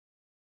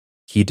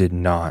 He did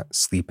not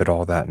sleep at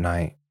all that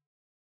night.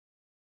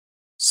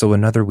 So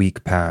another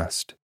week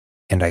passed,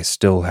 and I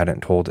still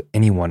hadn't told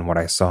anyone what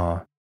I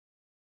saw.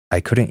 I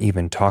couldn't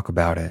even talk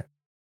about it.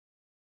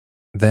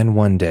 Then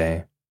one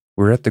day,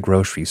 we're at the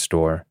grocery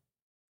store,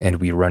 and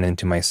we run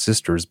into my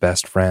sister's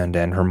best friend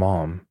and her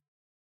mom.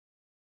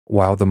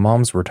 While the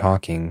moms were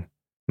talking,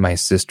 my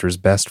sister's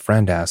best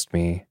friend asked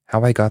me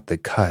how I got the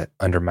cut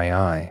under my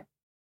eye.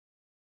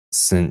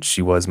 Since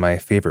she was my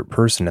favorite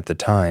person at the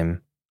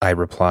time, I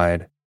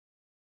replied,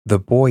 "The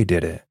boy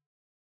did it."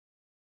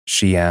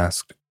 She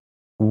asked,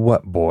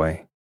 "What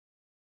boy?"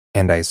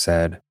 And I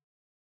said,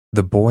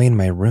 "The boy in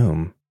my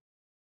room."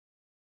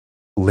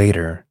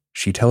 Later,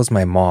 she tells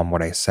my mom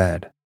what I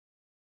said.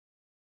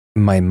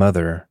 My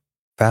mother,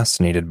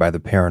 fascinated by the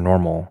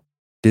paranormal,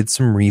 did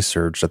some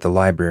research at the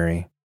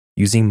library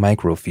using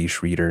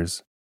microfiche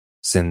readers,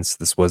 since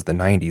this was the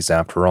 90s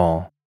after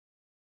all.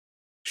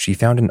 She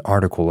found an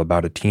article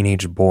about a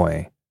teenage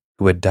boy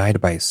who had died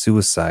by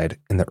suicide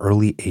in the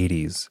early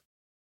 80s.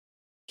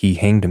 He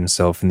hanged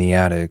himself in the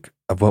attic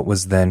of what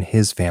was then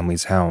his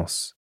family's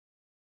house,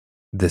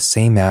 the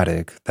same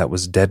attic that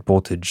was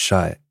deadbolted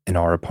shut in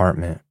our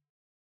apartment.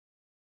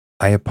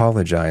 I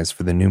apologize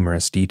for the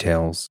numerous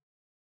details,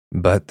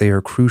 but they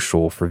are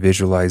crucial for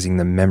visualizing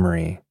the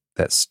memory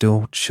that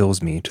still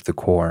chills me to the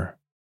core.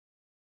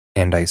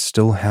 And I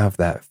still have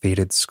that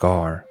faded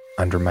scar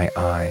under my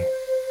eye.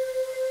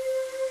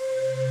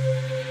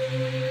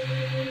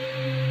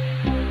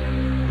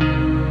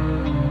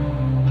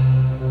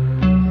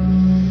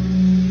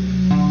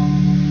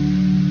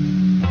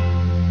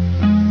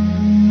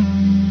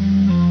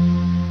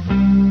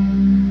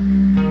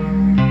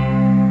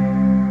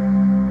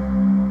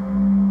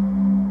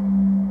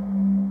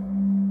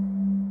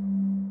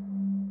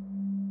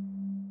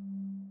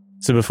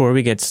 So before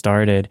we get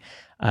started,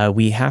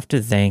 we have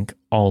to thank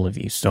all of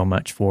you so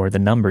much for the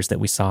numbers that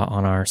we saw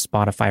on our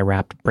Spotify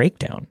Wrapped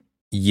breakdown.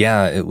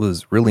 Yeah, it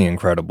was really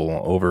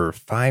incredible. Over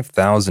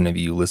 5,000 of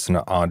you listen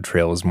to Odd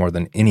Trails more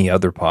than any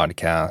other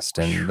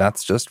podcast, and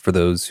that's just for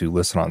those who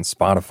listen on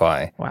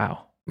Spotify.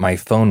 Wow. My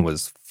phone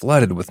was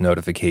flooded with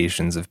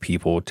notifications of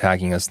people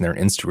tagging us in their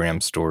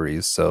Instagram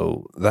stories,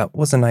 so that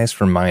was a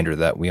nice reminder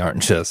that we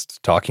aren't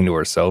just talking to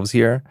ourselves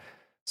here.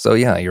 So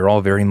yeah, you're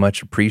all very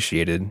much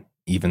appreciated,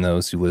 even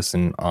those who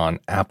listen on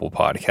Apple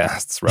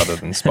Podcasts rather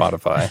than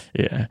Spotify.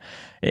 Yeah.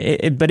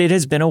 But it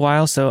has been a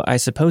while, so I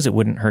suppose it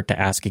wouldn't hurt to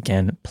ask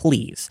again.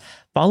 Please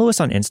follow us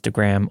on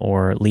Instagram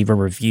or leave a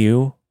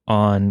review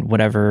on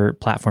whatever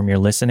platform you're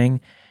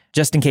listening,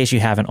 just in case you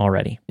haven't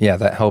already. Yeah,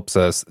 that helps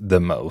us the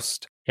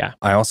most. Yeah.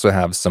 I also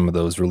have some of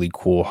those really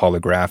cool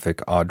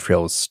holographic Odd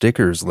Trails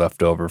stickers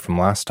left over from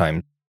last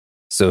time.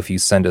 So if you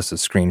send us a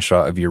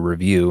screenshot of your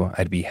review,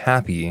 I'd be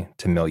happy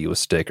to mail you a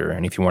sticker.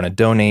 And if you want to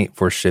donate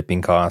for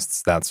shipping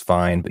costs, that's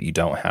fine, but you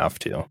don't have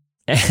to.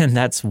 And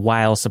that's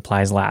while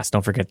supplies last.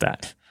 Don't forget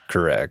that.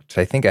 Correct.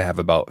 I think I have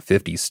about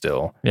 50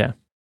 still. Yeah.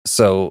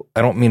 So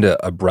I don't mean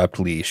to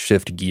abruptly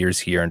shift gears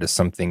here into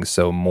something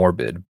so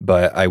morbid,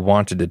 but I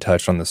wanted to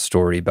touch on the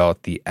story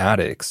about the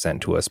attic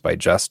sent to us by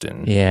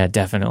Justin. Yeah,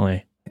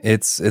 definitely.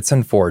 It's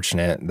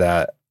unfortunate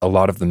that a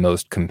lot of the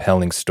most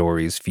compelling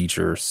stories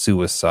feature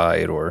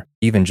suicide or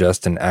even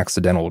just an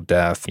accidental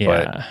death,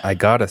 but I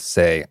gotta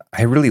say,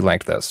 I really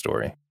liked that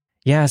story.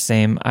 Yeah,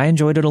 same. I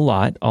enjoyed it a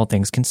lot, all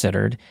things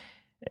considered.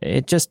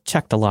 It just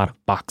checked a lot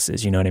of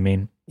boxes, you know what I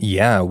mean?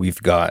 Yeah,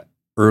 we've got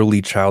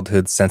early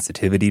childhood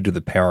sensitivity to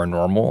the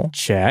paranormal.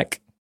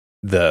 Check.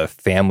 The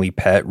family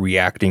pet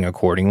reacting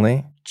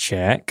accordingly.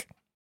 Check.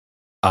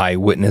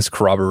 Eyewitness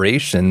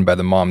corroboration by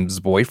the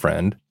mom's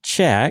boyfriend.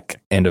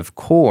 Check. And of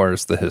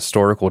course, the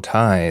historical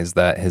ties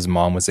that his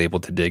mom was able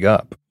to dig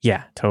up.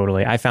 Yeah,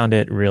 totally. I found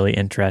it really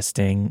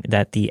interesting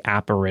that the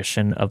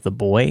apparition of the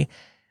boy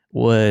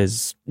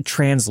was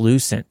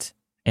translucent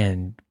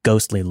and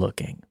ghostly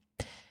looking,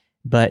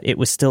 but it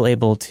was still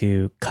able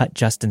to cut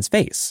Justin's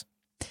face.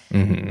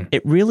 Mm-hmm.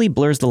 It really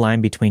blurs the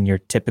line between your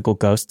typical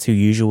ghosts who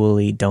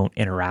usually don't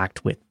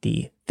interact with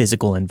the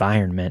physical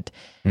environment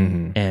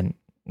Mm-hmm. and,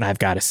 I've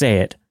got to say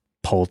it,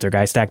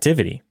 poltergeist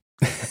activity.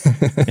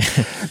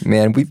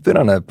 Man, we've been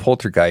on a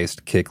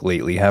poltergeist kick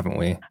lately, haven't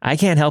we? I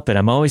can't help it.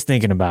 I'm always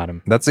thinking about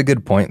him. That's a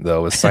good point,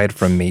 though. Aside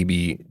from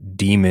maybe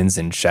demons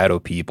and shadow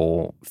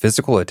people,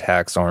 physical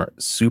attacks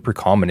aren't super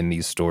common in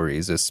these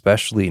stories,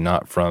 especially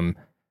not from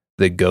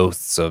the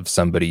ghosts of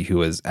somebody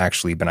who has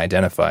actually been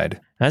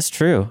identified. That's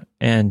true.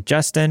 And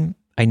Justin,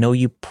 I know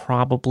you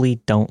probably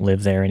don't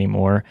live there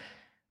anymore,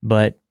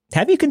 but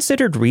have you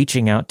considered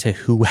reaching out to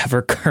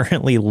whoever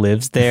currently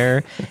lives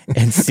there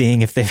and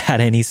seeing if they've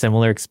had any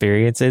similar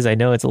experiences? I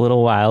know it's a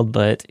little wild,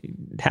 but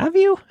have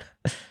you?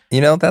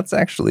 You know, that's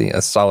actually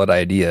a solid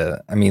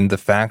idea. I mean, the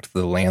fact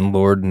the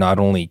landlord not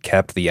only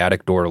kept the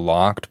attic door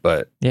locked,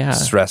 but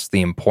stressed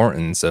the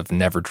importance of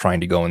never trying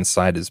to go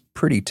inside is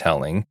pretty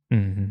telling.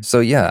 Mm-hmm.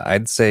 So yeah,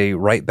 I'd say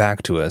write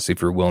back to us if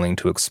you're willing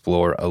to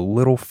explore a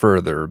little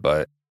further,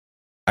 but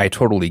I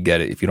totally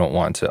get it if you don't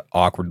want to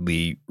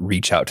awkwardly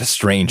reach out to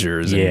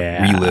strangers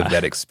and relive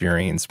that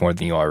experience more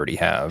than you already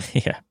have.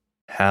 Yeah.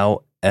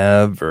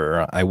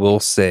 However, I will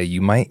say you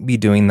might be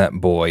doing that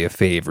boy a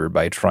favor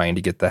by trying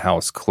to get the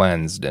house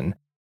cleansed and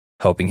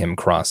helping him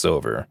cross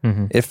over,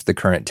 if the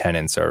current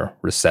tenants are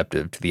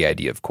receptive to the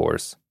idea, of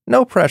course.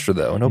 No pressure,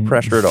 though. No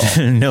pressure at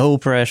all. No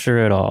pressure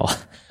at all.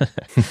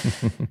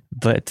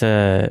 But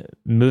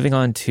moving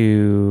on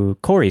to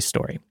Corey's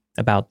story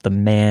about the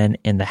man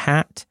in the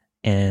hat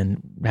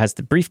and has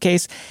the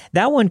briefcase.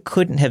 That one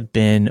couldn't have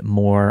been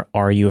more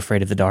Are You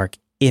Afraid of the Dark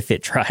if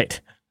it tried.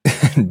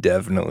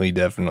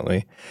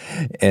 Definitely.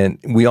 And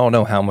we all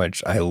know how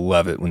much I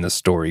love it when the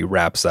story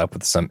wraps up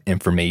with some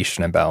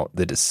information about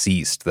the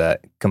deceased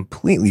that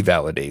completely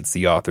validates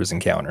the author's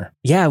encounter.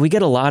 Yeah, we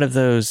get a lot of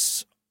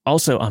those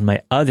also on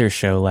my other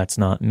show, Let's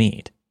Not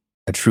Meet.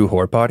 A true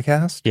horror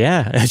podcast?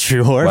 Yeah, a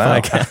true horror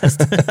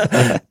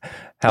podcast.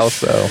 How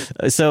so?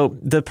 So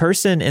the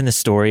person in the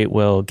story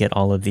will get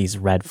all of these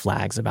red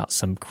flags about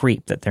some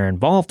creep that they're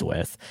involved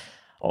with,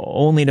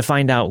 only to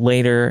find out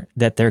later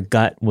that their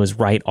gut was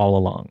right all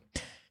along.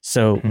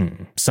 So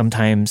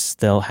sometimes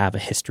they'll have a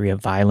history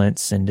of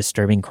violence and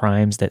disturbing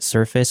crimes that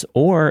surface,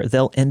 or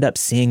they'll end up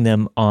seeing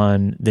them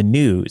on the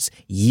news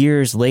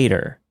years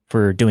later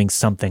for doing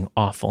something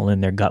awful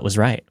and their gut was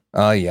right.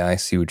 Oh, yeah, I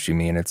see what you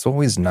mean. It's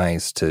always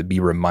nice to be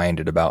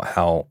reminded about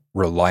how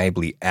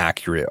reliably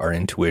accurate our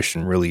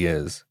intuition really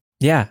is.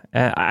 Yeah,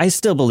 I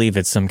still believe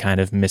it's some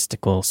kind of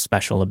mystical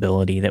special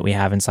ability that we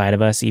have inside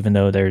of us, even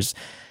though there's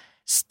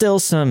still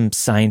some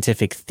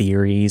scientific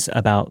theories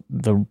about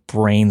the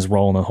brain's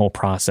role in the whole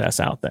process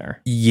out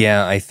there.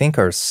 Yeah, I think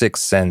our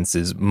sixth sense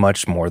is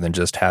much more than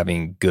just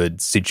having good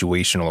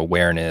situational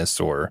awareness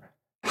or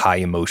high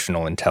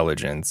emotional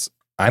intelligence.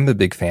 I'm a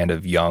big fan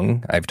of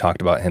Jung. I've talked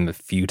about him a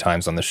few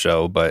times on the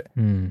show, but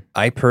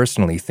I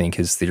personally think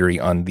his theory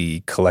on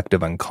the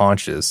collective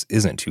unconscious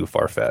isn't too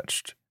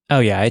far-fetched. Oh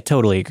yeah, I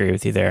totally agree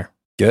with you there.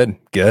 Good.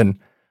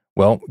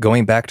 Well,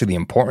 going back to the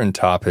important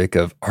topic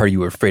of Are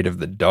You Afraid of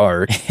the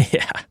Dark?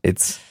 Yeah.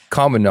 It's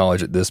common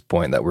knowledge at this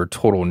point that we're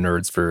total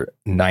nerds for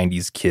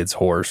 90s kids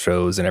horror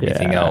shows and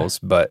everything else,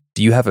 but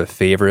do you have a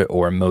favorite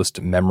or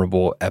most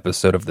memorable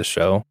episode of the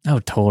show? Oh,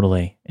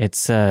 totally.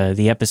 It's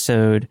the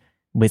episode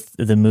with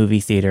the movie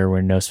theater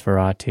where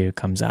Nosferatu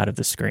comes out of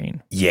the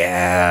screen.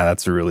 Yeah,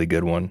 that's a really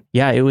good one.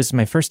 Yeah, it was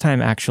my first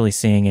time actually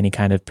seeing any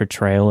kind of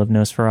portrayal of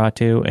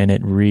Nosferatu, and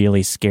it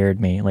really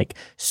scared me, like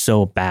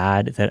so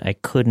bad that I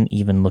couldn't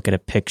even look at a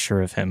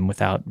picture of him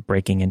without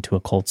breaking into a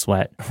cold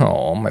sweat.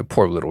 Oh, my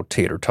poor little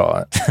tater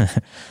tot.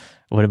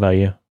 What about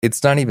you?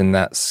 It's not even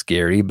that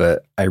scary,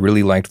 but I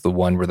really liked the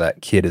one where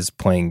that kid is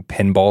playing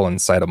pinball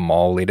inside a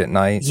mall late at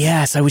night.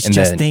 Yes, I was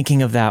just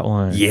thinking of that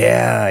one.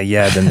 Yeah.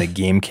 Then the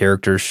game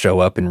characters show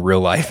up in real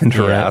life and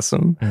harass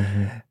him.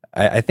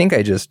 I think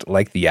I just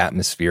like the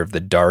atmosphere of the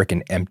dark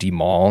and empty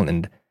mall.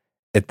 And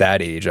at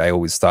that age, I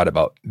always thought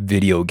about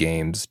video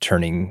games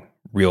turning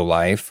real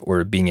life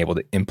or being able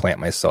to implant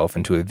myself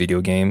into a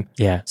video game.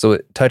 Yeah. So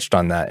it touched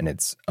on that in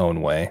its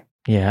own way.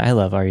 Yeah, I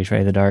love Are You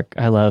Afraid of the Dark?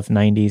 I love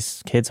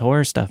 90s kids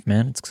horror stuff,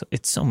 man.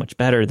 It's so much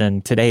better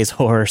than today's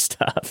horror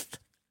stuff.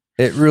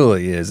 It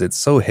really is. It's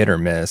so hit or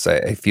miss.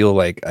 I feel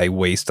like I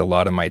waste a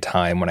lot of my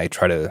time when I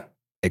try to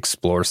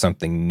explore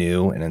something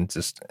new, and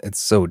it's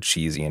so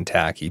cheesy and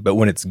tacky. But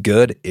when it's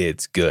good,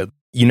 it's good.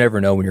 You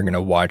never know when you're going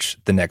to watch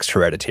the next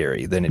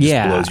Hereditary. Then it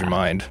just blows your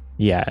mind.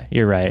 Yeah,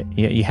 you're right.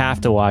 You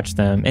have to watch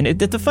them. And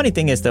the funny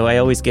thing is, though, I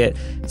always get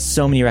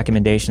so many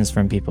recommendations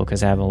from people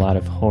because I have a lot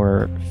of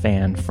horror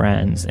fan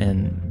friends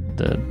in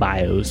the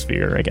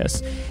biosphere, I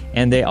guess.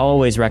 And they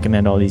always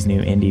recommend all these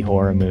new indie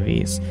horror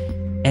movies.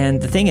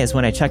 And the thing is,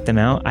 when I check them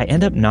out, I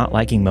end up not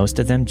liking most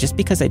of them just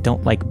because I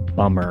don't like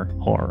bummer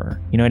horror.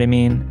 You know what I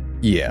mean?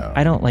 Yeah.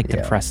 I don't like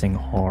depressing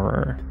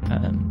horror.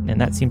 And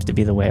that seems to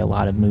be the way a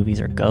lot of movies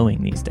are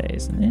going these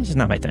days. And it's just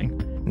not my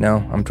thing. No,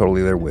 I'm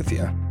totally there with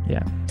you.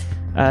 Yeah.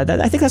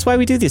 I think that's why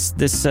we do these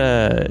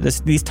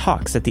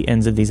talks at the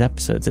ends of these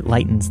episodes. It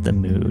lightens the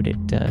mood.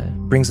 It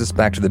brings us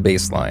back to the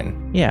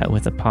baseline. Yeah,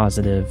 with a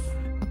positive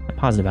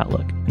positive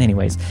outlook.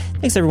 Anyways,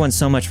 thanks everyone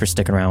so much for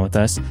sticking around with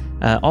us.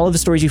 All of the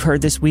stories you've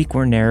heard this week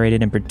were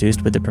narrated and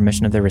produced with the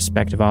permission of their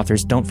respective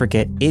authors. Don't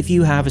forget, if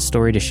you have a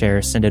story to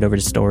share, send it over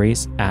to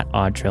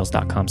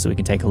stories@oddtrails.com so we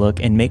can take a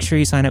look. And make sure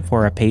you sign up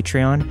for our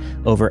Patreon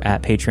over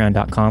at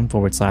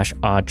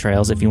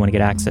patreon.com/oddtrails if you want to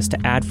get access to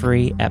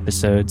ad-free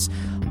episodes,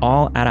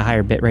 all at a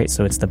higher bitrate,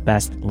 so it's the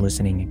best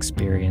listening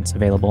experience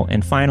available.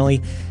 And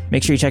finally,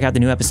 make sure you check out the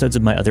new episodes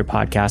of my other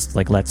podcasts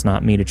like Let's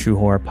Not Meet a True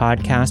Horror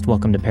Podcast,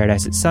 Welcome to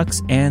Paradise It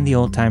Sucks, and the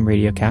Old Time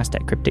Radio Cast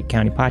at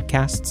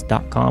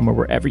crypticcountypodcasts.com or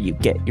wherever you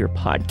get your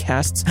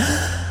podcasts.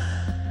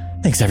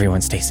 Thanks,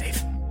 everyone. Stay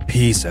safe.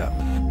 Peace out.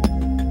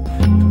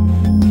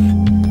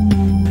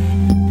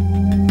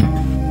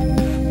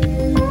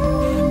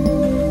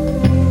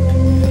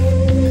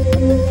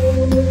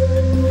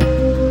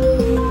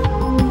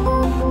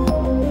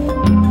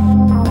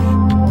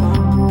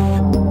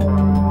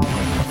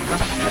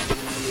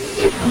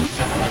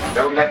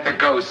 Don't let the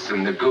ghosts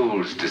and the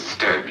ghouls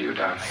disturb you,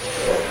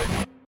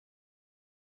 darling.